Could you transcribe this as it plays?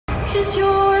Is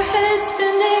your head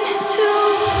spinning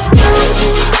too?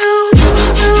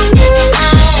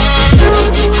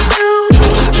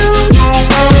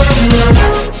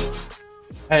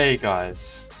 Hey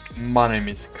guys, my name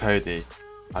is Cody.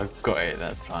 I've got it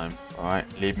that time, alright?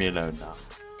 Leave me alone now.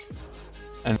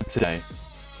 And today,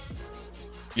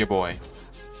 your boy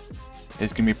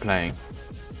is going to be playing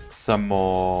some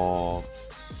more...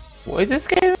 What is this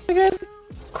game again?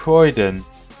 Croydon.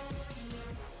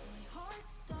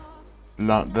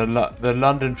 The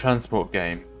London transport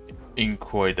game in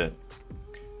Croydon.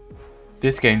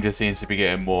 This game just seems to be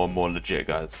getting more and more legit,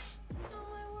 guys.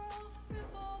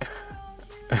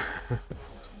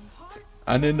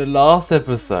 And in the last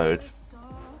episode,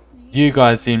 you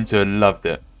guys seem to have loved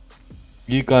it.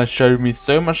 You guys showed me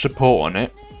so much support on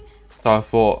it, so I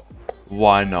thought,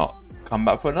 why not come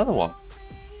back for another one?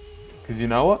 Because you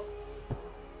know what?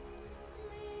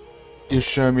 You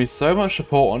showed me so much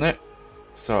support on it,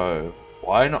 so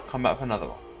why not come back for another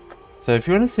one? So if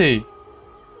you want to see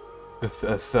a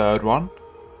third one,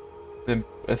 then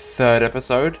a third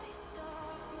episode,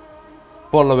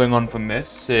 following on from this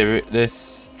series,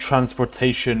 this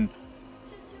transportation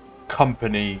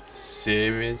company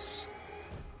series,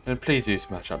 then please do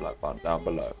smash that like button down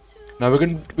below. Now we're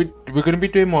gonna be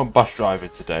doing more bus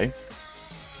driving today,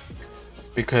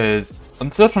 because I'm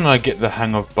still trying to get the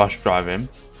hang of bus driving.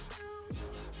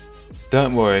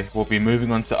 Don't worry, we'll be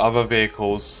moving on to other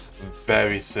vehicles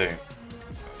very soon.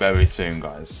 Very soon,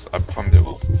 guys. I promise it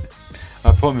will.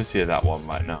 I promise you that one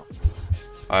right now.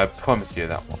 I promise you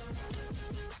that one.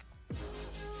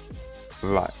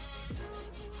 Right.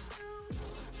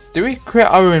 Do we create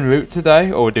our own route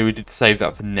today, or do we save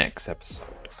that for next episode?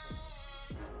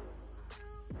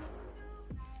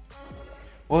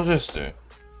 We'll just do.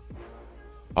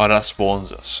 Oh, that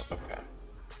spawns us. Okay.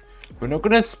 We're not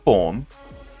gonna spawn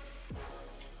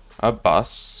a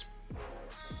bus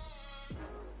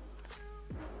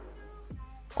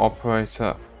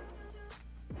operator.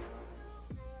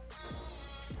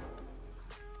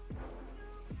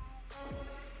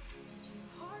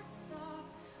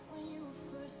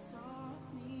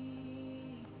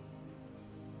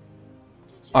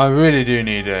 I really do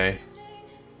need a...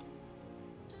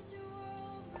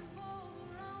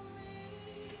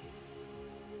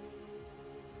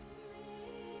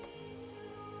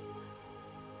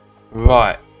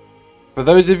 Right. For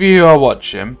those of you who are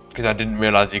watching, because I didn't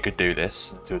realise you could do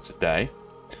this until today,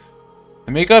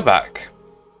 let me go back.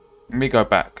 Let me go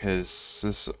back,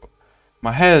 because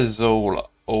my hair is all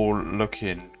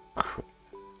looking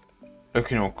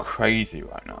all crazy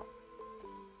right now.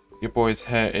 Your boy's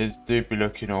hair do be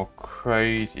looking all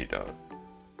crazy though.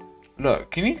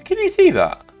 Look, can you see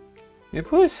that? Your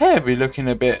boy's hair be looking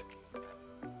a bit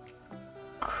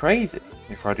crazy,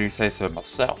 if I do say so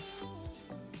myself.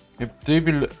 It do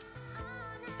be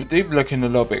looking a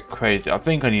little bit crazy. I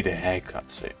think I need a haircut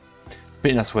soon. I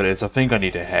think that's what it is. I think I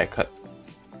need a haircut.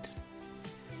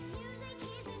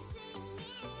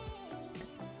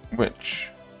 Which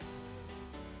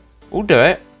we'll do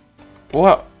it.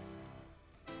 What?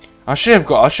 I should have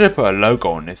put a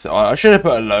logo on this. I should have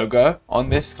put a logo on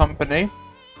this company.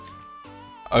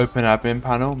 Open admin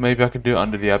panel. Maybe I could do it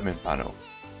under the admin panel.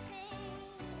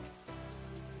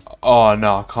 Oh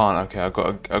no, I can't. Okay, I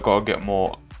gotta get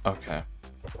more. Okay.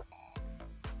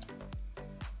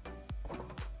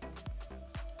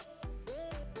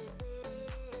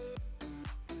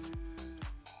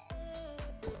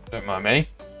 Don't mind me.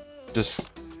 Just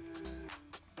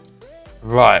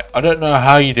right. I don't know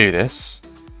how you do this.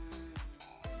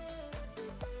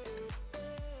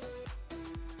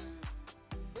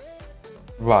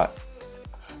 Right.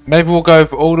 Maybe we'll go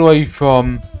all the way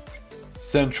from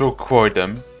Central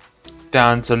Croydon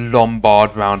down to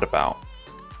Lombard Roundabout.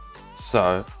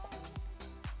 So,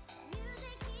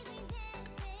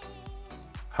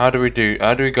 how do we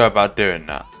go about doing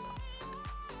that?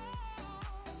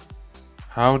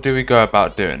 How do we go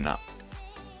about doing that?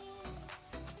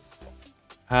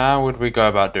 How would we go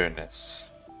about doing this?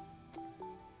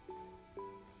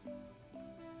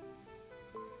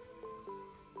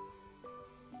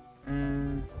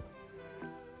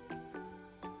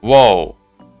 Whoa.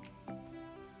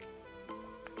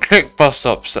 Click bus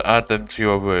stops to add them to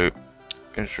your route.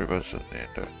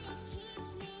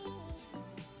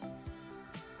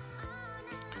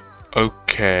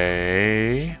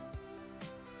 Okay.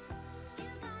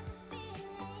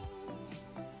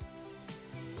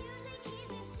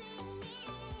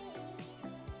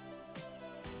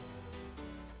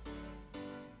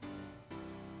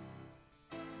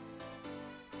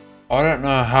 I don't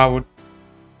know how would...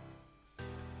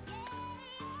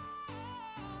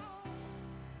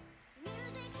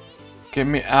 Get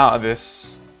me out of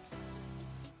this.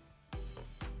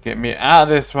 Get me out of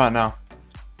this right now.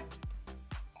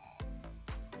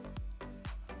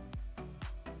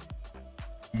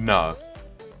 No.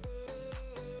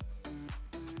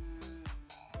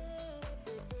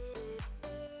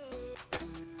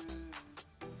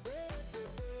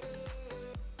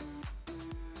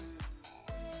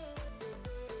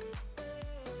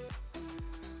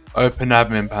 Open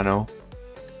admin panel.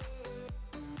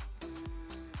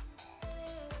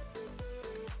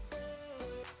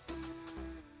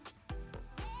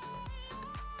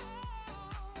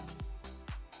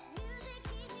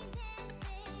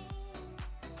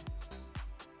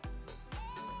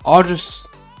 I'll just...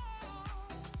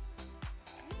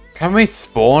 Can we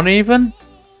spawn even?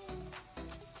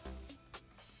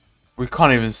 We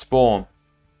can't even spawn.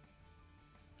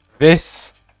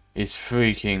 This is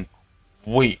freaking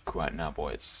weak right now,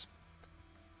 boys.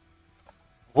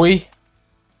 We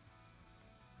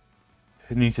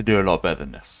need to do a lot better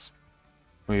than this.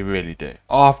 We really do.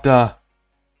 After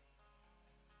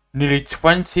nearly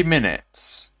 20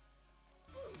 minutes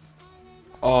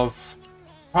of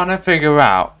trying to figure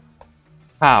out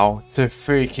how to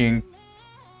freaking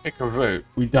pick a route,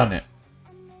 we've done it.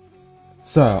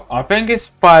 So, I think it's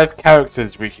 5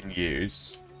 characters we can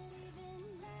use.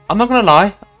 I'm not gonna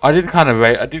lie, I did kind of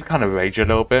rage a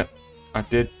little bit. I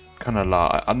did kind of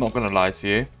lie. I'm not gonna lie to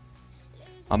you.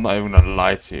 I'm not even gonna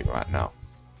lie to you right now.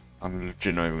 I'm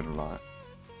legit not even gonna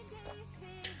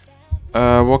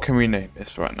lie. What can we name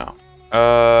this right now?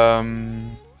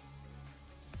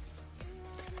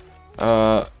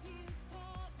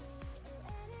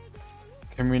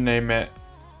 Can we name it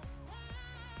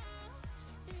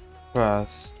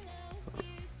first?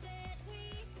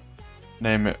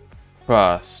 Name it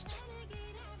first.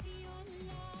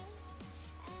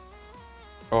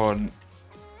 Or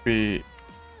be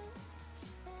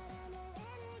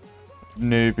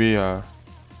Nubio.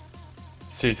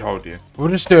 See, told you. We'll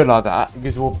just do it like that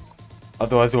because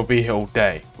otherwise we'll be here all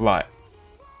day. Right.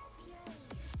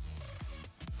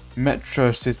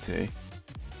 Metro City.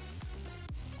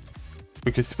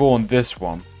 We could spawn this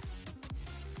one.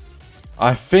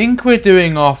 I think we're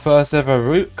doing our first ever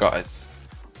route, guys.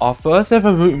 Our first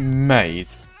ever route made.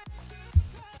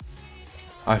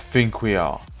 I think we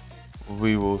are.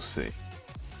 We will see.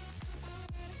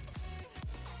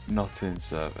 Not in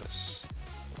service.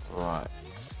 Right.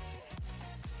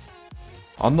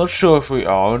 I'm not sure if we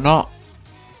are or not.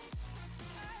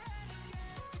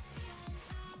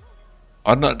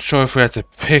 I'm not sure if we had to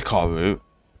pick our route.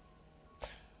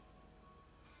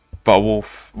 But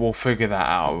we'll figure that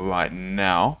out right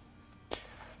now.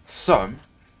 So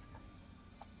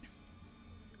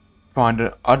find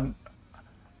it.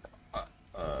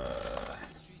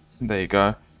 There you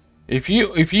go. If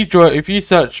you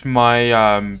search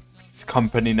my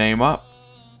company name up,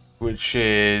 which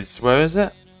is, where is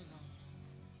it?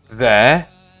 There.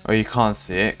 Oh, you can't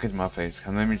see it because my face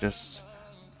cam. Let me just.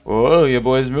 Whoa, your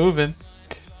boy's moving.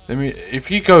 If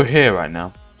you go here right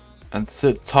now and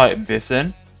type this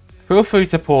in. Feel free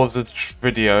to pause the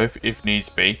video if needs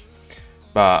be,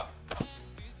 but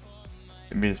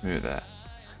let me just move it there.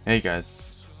 Hey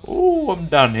guys, ooh, I'm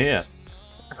down here.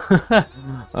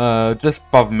 Just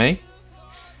above me.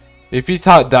 If you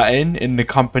type that in the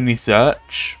company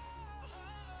search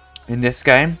in this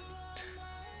game,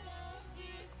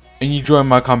 and you join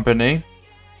my company,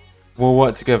 we'll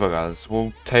work together, guys.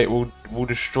 We'll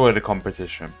destroy the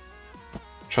competition.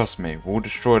 Trust me, we'll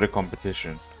destroy the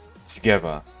competition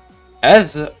together.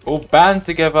 As all band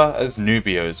together as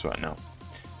Nubios right now,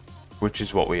 which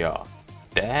is what we are.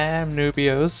 Damn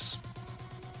Nubios.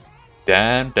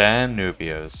 Damn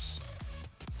Nubios.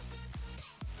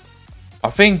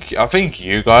 I think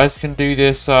you guys can do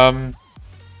this. I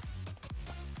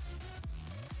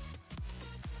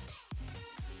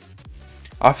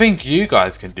think you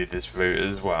guys can do this route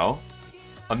as well.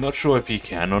 I'm not sure if you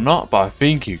can or not, but I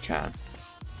think you can.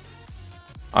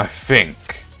 I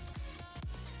think.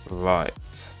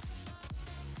 Right.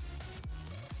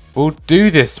 We'll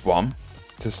do this one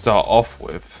to start off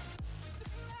with.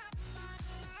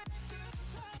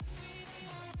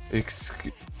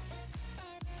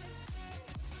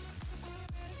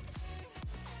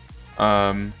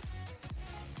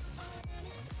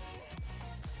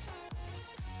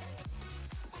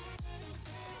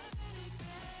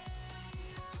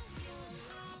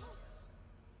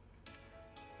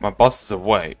 My boss is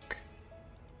awake.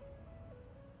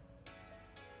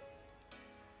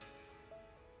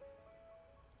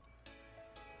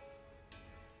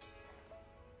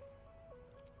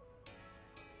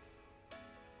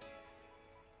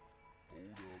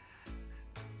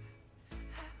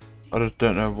 I just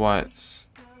don't know why it's...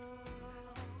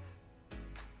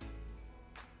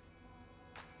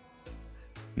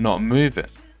 not moving.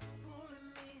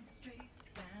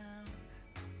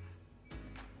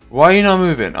 Why are you not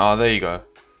moving? Oh, there you go.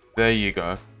 There you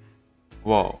go.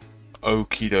 Whoa.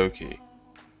 Okie dokie.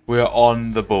 We are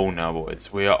on the ball now, boys.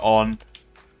 We are on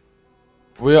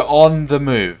the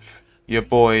move. Your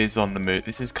boy is on the move.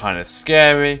 This is kind of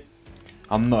scary.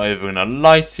 I'm not even going to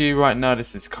lie to you right now.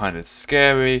 This is kind of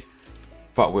scary.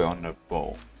 But we're on the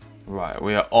ball. Right,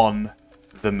 we are on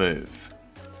the move.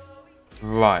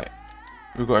 Right.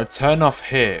 We've got to turn off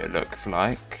here, it looks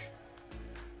like.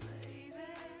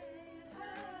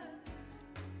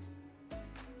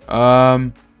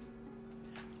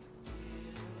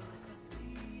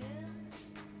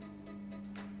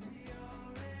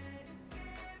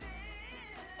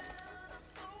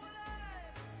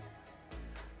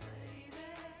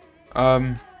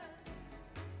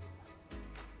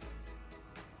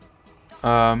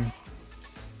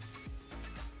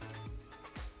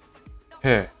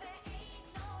 Here.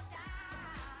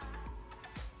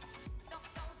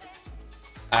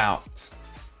 Out.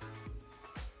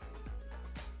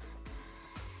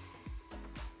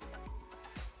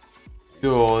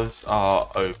 Doors are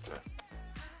open.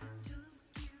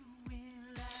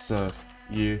 So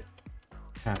you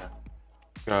can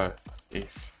go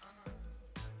if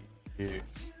you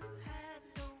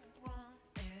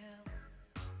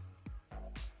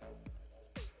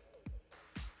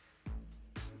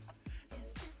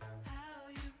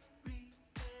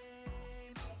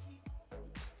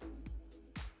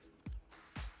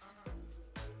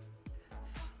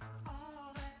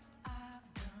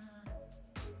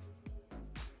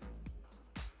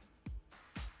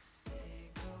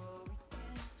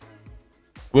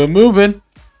We're moving.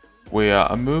 We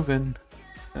are moving.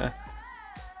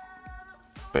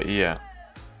 But yeah.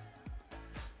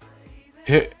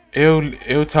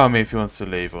 He'll tell me if he wants to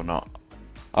leave or not.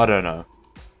 I don't know.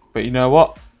 But you know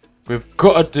what? We've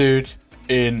got a dude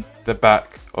in the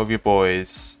back of your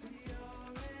boys'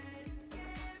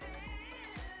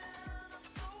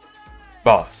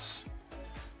 bus.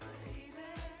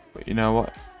 But you know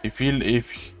what?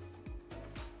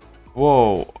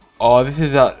 Whoa. Oh, this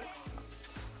is that.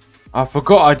 I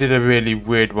forgot I did a really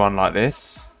weird one like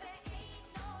this.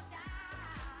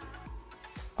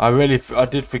 I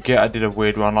did forget I did a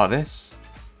weird one like this.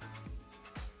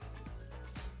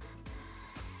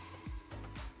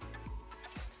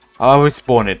 I will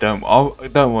spawn it. Don't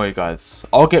worry, guys.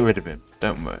 I'll get rid of him.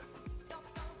 Don't worry.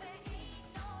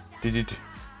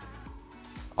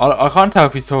 I can't tell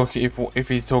if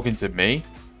he's talking to me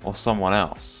or someone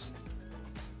else.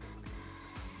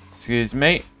 Excuse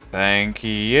me. Thank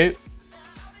you.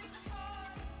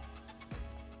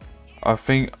 I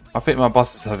think my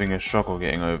bus is having a struggle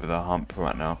getting over the hump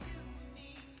right now.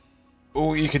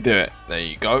 Oh, you can do it. There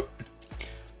you go.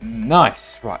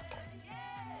 Nice. Right.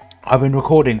 I've been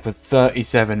recording for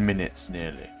 37 minutes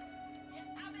nearly.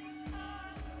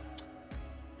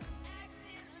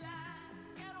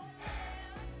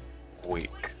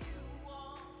 Weak.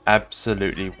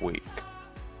 Absolutely weak.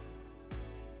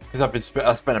 Because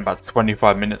I spent about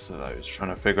 25 minutes of those trying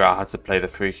to figure out how to play the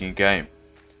freaking game.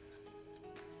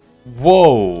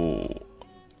 Whoa!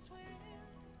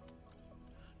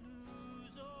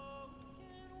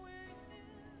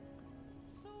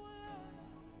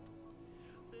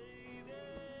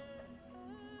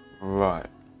 Right.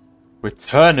 We're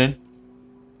turning.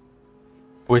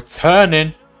 We're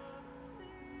turning.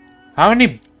 How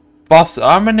many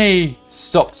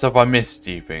stops have I missed,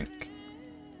 do you think?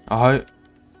 I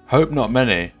hope not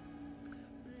many.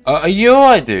 Are you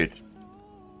alright, dude?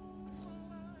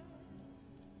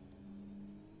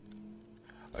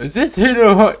 Is this dude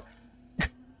alright?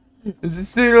 Is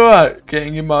this dude alright?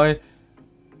 Getting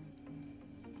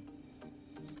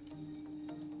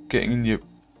in your...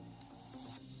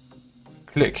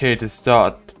 Click here to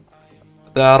start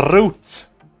the route.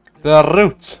 The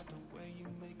route.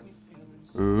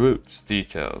 Route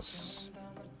details.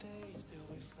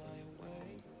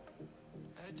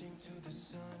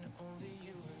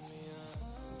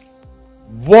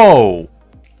 Whoa!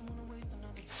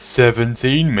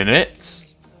 17 minutes?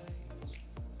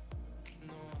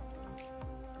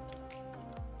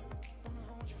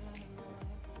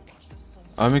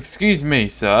 Excuse me,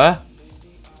 sir.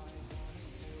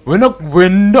 We're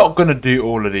not gonna do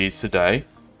all of these today.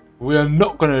 We are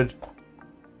not gonna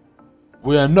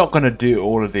do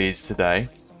all of these today.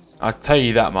 I'll tell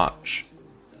you that much.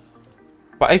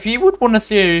 But if you would want to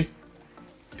see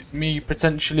me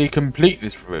potentially complete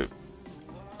this route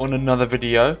on another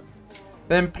video,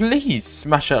 then please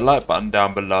smash that like button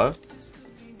down below.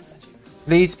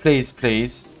 Please, please,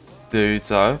 please do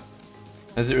so.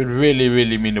 As it would really,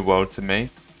 really mean the world to me.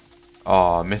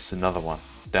 Oh, I missed another one.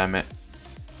 Damn it.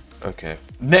 Okay.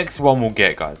 Next one we'll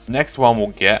get, guys. Next one we'll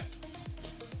get.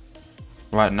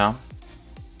 Right now.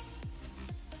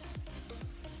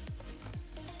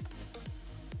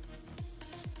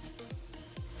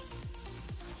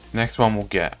 Next one we'll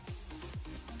get.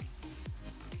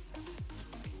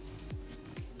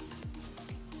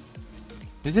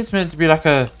 Is this meant to be like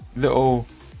a little...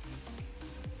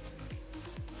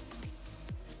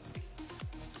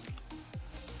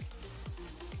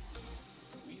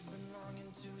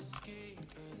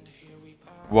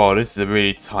 Wow, this is a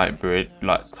really tight bridge,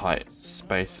 like tight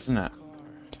space, isn't it?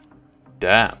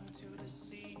 Damn.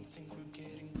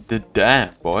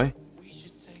 Damn, boy.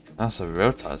 That's a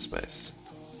real tight space.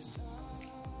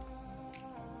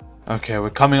 Okay, we're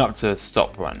coming up to a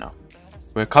stop right now.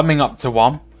 We're coming up to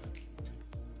 1.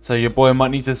 So your boy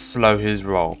might need to slow his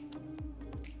roll.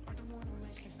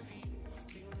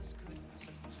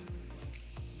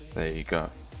 There you go.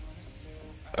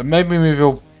 Maybe move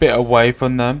a bit away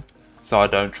from them. So I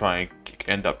don't try and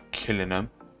end up killing them.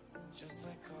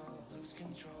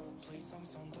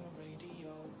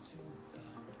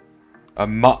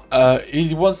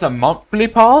 He wants a monthly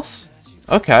pass?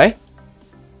 Okay.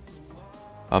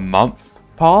 A month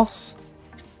pass?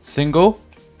 Single?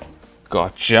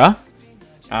 Gotcha.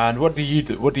 And what do you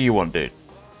do? What do you want, dude?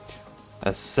 A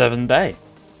 7-day.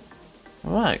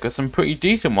 Alright, got some pretty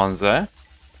decent ones there.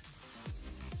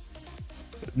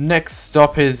 Next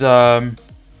stop is Wadden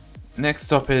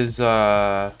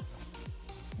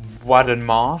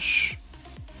Marsh.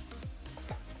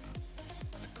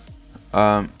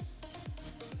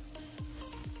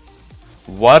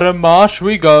 Wadden Marsh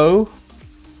we go.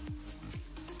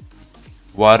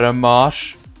 Wadden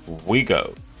Marsh we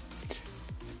go.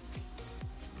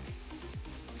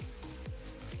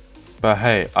 But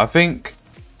hey, I think,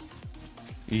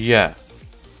 yeah.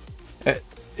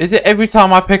 Is it every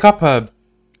time I pick up a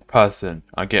person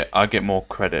I get more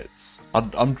credits?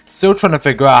 I'm still trying to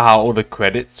figure out how all the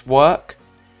credits work,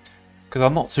 because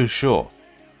I'm not too sure.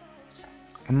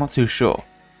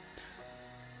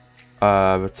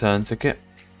 Return ticket.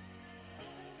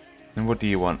 And what do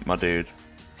you want, my dude?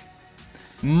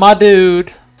 My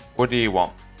dude, what do you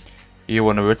want? You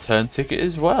want a return ticket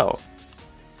as well?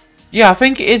 Yeah, I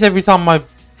think it is every time I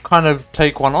kind of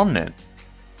take one on then.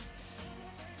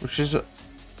 Which is...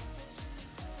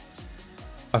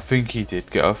 I think he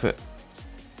did get off it.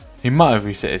 He might have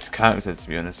reset his character, to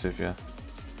be honest with you.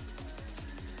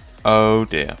 Oh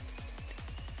dear.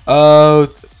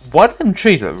 Oh, why do them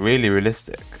trees look really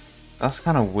realistic? That's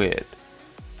kind of weird.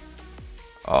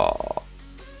 Oh.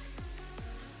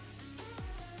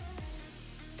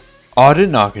 Oh, I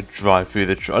didn't know I could drive through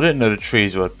the trees. I didn't know the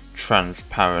trees were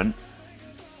transparent.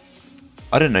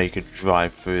 I didn't know you could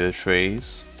drive through the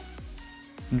trees.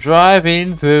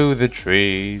 Driving through the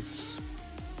trees.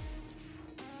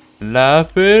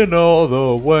 Laughing all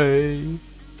the way.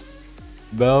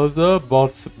 Bells are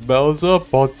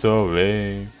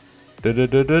pottering. Da da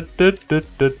da da da da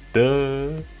da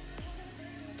da.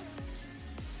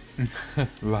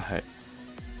 Right.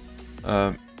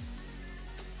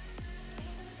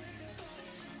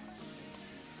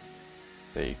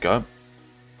 There you go.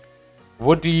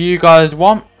 What do you guys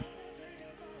want?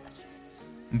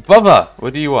 Brother,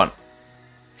 what do you want?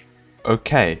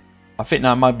 Okay. I think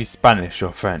that might be Spanish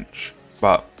or French.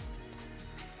 But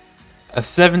a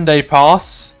 7-day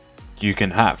pass you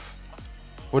can have.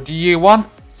 What do you want?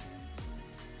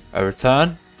 A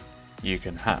return you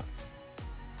can have.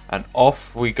 And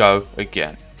off we go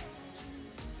again.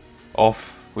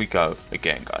 Off we go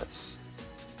again, guys.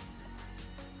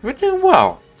 We're doing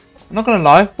well. I'm not gonna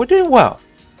lie, we're doing well.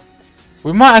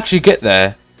 We might actually get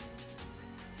there.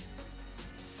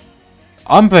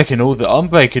 I'm breaking all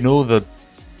the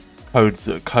codes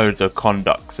of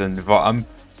conducts, and I'm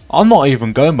not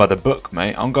even going by the book,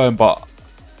 mate. I'm going by...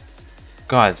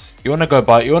 Guys, you wanna go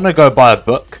by a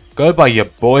book? Go by your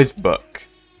boy's book.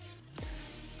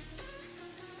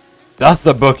 That's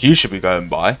the book you should be going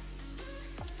by.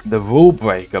 The rule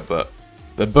breaker book.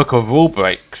 The book of rule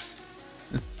breaks.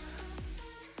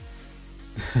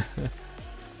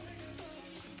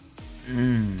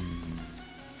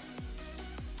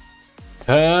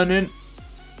 Turning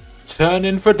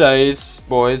for days,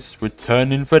 boys. We're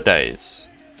turning for days.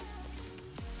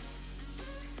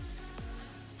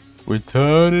 We're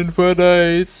turning for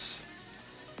days.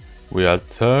 We are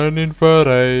turning for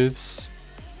days.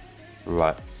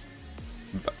 Right.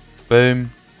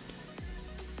 Boom.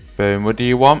 Boom. What do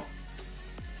you want?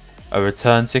 A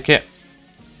return ticket?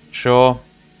 Sure.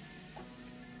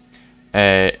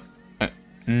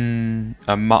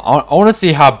 I want to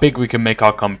see how big we can make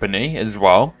our company as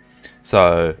well.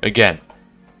 So again,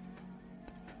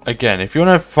 if you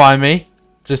want to find me,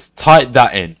 just type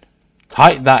that in.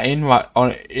 Type that in right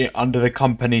on under the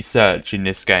company search in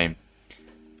this game,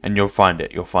 and you'll find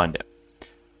it. You'll find it.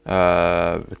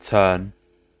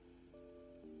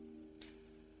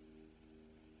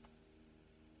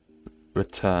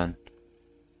 Return.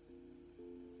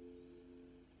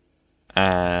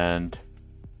 And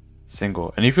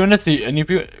single. And if you want to see,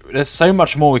 there's so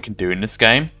much more we can do in this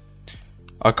game.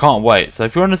 I can't wait. So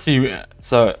if you want to see,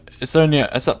 so it's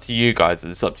up to you guys.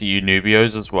 It's up to you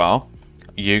Nubios as well,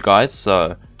 you guys.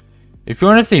 So if you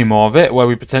want to see more of it, where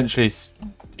we potentially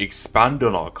expand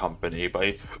on our company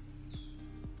by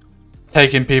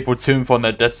taking people to and from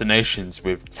their destinations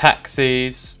with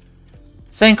taxis,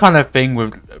 same kind of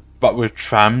thing but with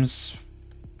trams.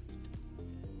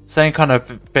 Same kind of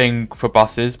thing for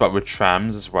buses, but with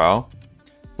trams as well.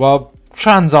 Well,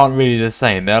 trams aren't really the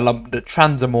same. The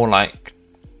trams are more like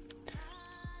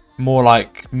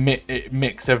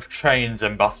mix of trains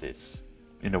and buses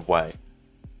in a way.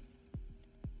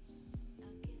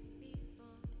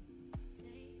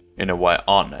 In a way,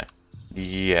 aren't they?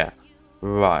 Yeah.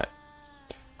 Right.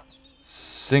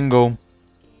 Single.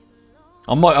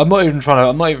 I'm not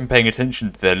even paying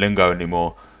attention to their lingo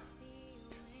anymore.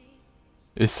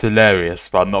 It's hilarious,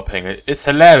 but I'm not paying it. It's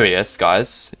hilarious,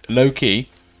 guys. Low key.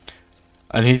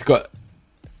 And he's got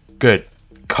good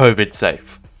COVID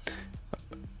safe.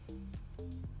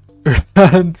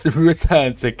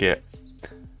 Return ticket.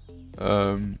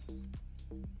 And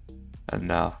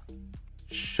now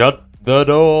shut the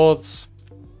doors.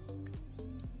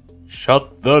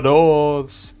 Shut the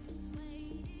doors.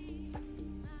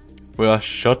 We are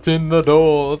shutting the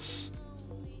doors.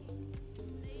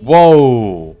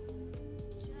 Whoa.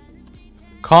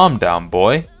 Calm down,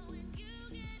 boy.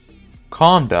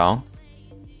 Calm down.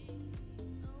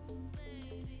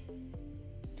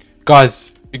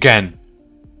 Guys, again,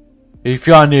 if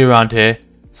you are new around here,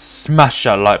 smash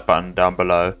that like button down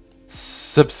below.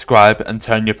 Subscribe and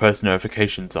turn your post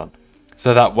notifications on.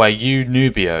 So that way you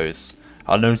Nubios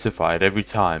are notified every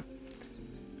time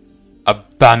a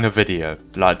banger video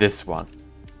like this one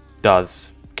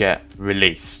does get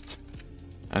released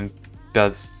and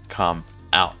does come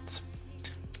out.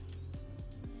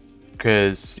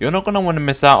 Because you're not going to want to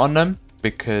miss out on them,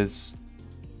 because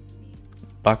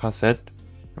like I said,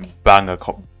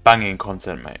 banging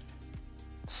content, mate.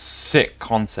 Sick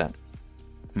content,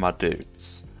 my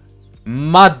dudes.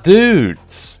 My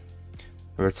dudes.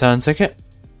 A return ticket.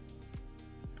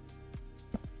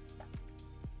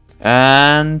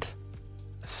 And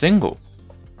a single.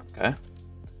 Okay.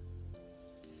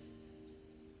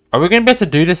 Are we going to be able to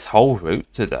do this whole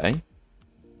route today?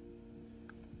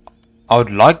 I would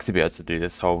like to be able to do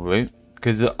this whole route,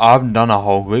 because I haven't done a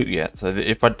whole route yet. So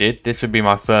if I did, this would be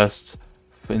my first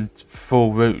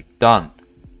full route done.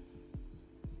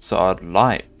 So I'd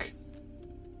like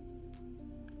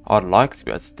to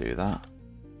be able to do that.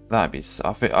 That'd be.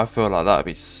 I feel like that'd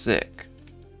be sick.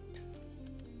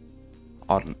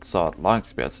 So I'd like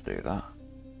to be able to do that.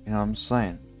 You know what I'm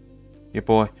saying? Your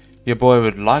boy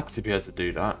would like to be able to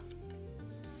do that.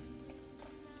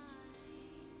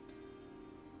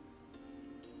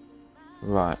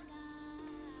 Right.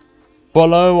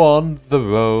 Follow on the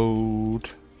road.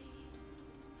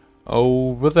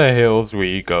 Over the hills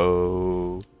we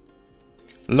go.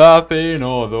 Laughing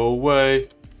all the way.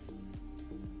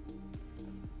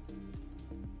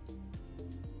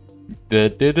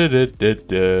 I'm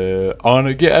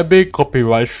gonna get a big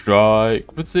copyright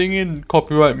strike for singing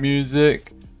copyright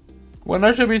music when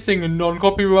I should be singing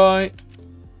non-copyright.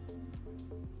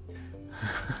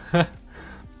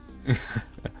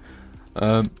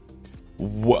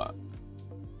 What?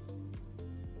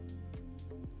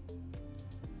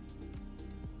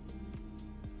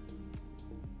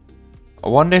 I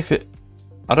wonder if it...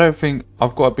 I don't think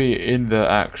I've got to be in the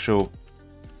actual...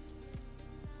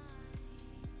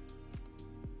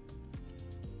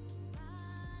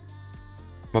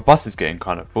 My bus is getting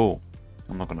kind of full.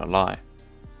 I'm not gonna lie.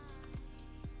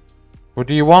 What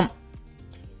do you want?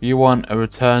 You want a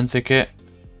return ticket?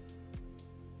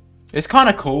 It's kind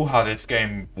of cool how this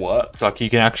game works. Like, you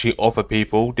can actually offer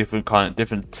people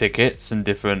different tickets and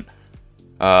different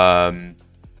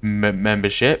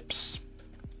memberships,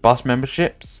 bus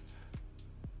memberships.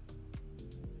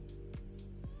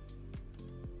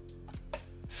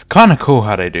 It's kind of cool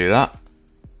how they do that.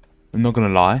 I'm not gonna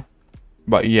lie,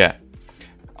 but yeah,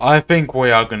 I think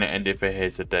we are gonna end it for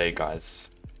here today, guys.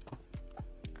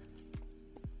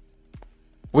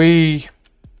 We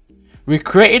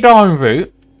created our own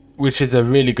route, which is a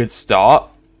really good start.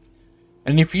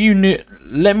 And if you knew,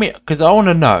 let me, because I want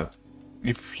to know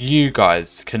if you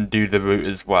guys can do the route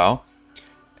as well.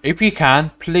 If you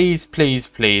can, please, please,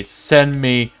 please send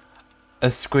me a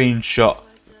screenshot,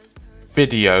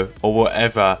 video, or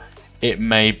whatever it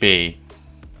may be.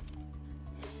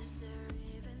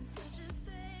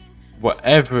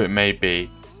 Whatever it may be,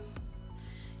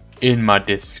 in my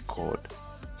Discord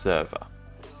server.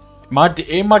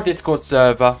 In my Discord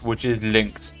server, which is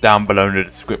linked down below in the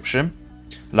description,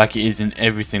 like it is in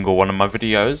every single one of my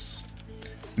videos.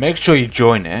 Make sure you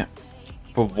join it,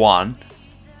 for one.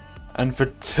 And for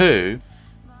two,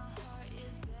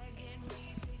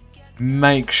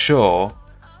 make sure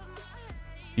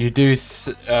you do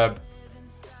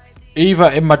either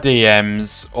in my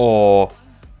DMs or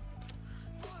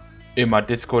in my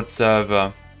Discord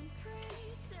server.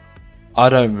 I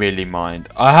don't really mind.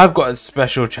 I have got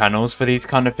special channels for these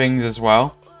kind of things as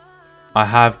well. I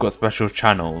have got special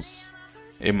channels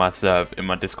in my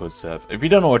Discord server. If you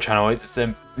don't know what channel, it's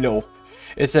some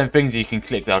things you can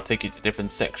click that'll take you to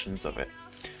different sections of it.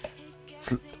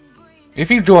 So, if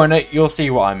you join it, you'll see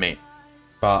what I mean.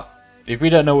 But if you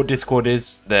don't know what Discord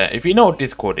is, if you know what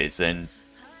Discord is, then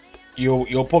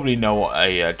you'll probably know what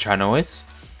a channel is.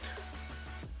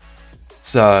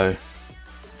 So,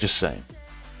 just saying.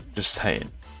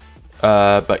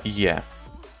 But yeah,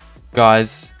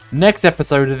 guys, next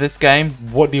episode of this game,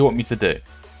 what do you want me to do?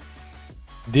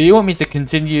 Do you want me to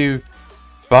continue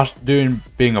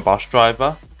being a bus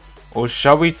driver, or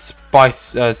shall we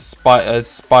spice up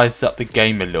the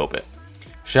game a little bit?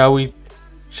 Shall we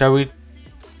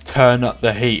turn up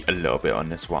the heat a little bit on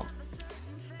this one?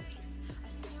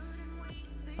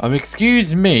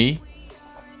 Excuse me.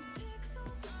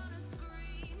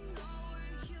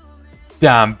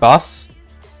 Damn bus.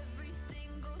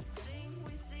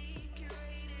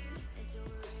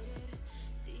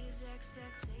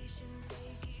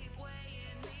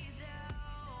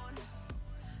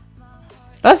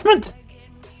 That's meant.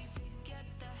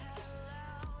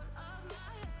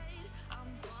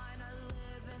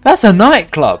 That's a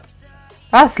nightclub.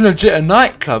 That's legit a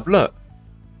nightclub, look.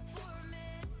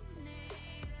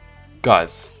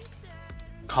 Guys,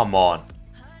 come on.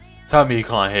 Tell me you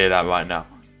can't hear that right now.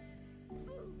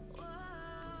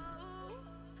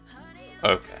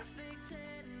 Okay.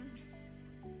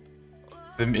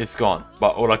 It's gone,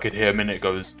 but all I could hear a minute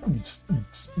ago was.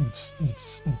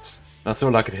 That's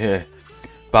all I could hear.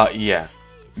 But yeah,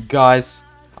 guys,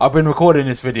 I've been recording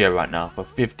this video right now for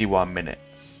 51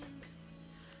 minutes.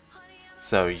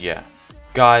 So yeah,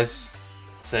 guys,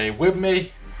 say it with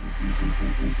me.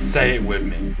 Say it with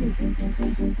me.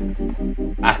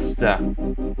 Hasta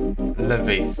la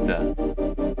vista.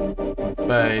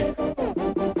 Bye.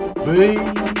 Bye.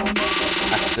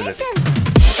 Hasta la vista.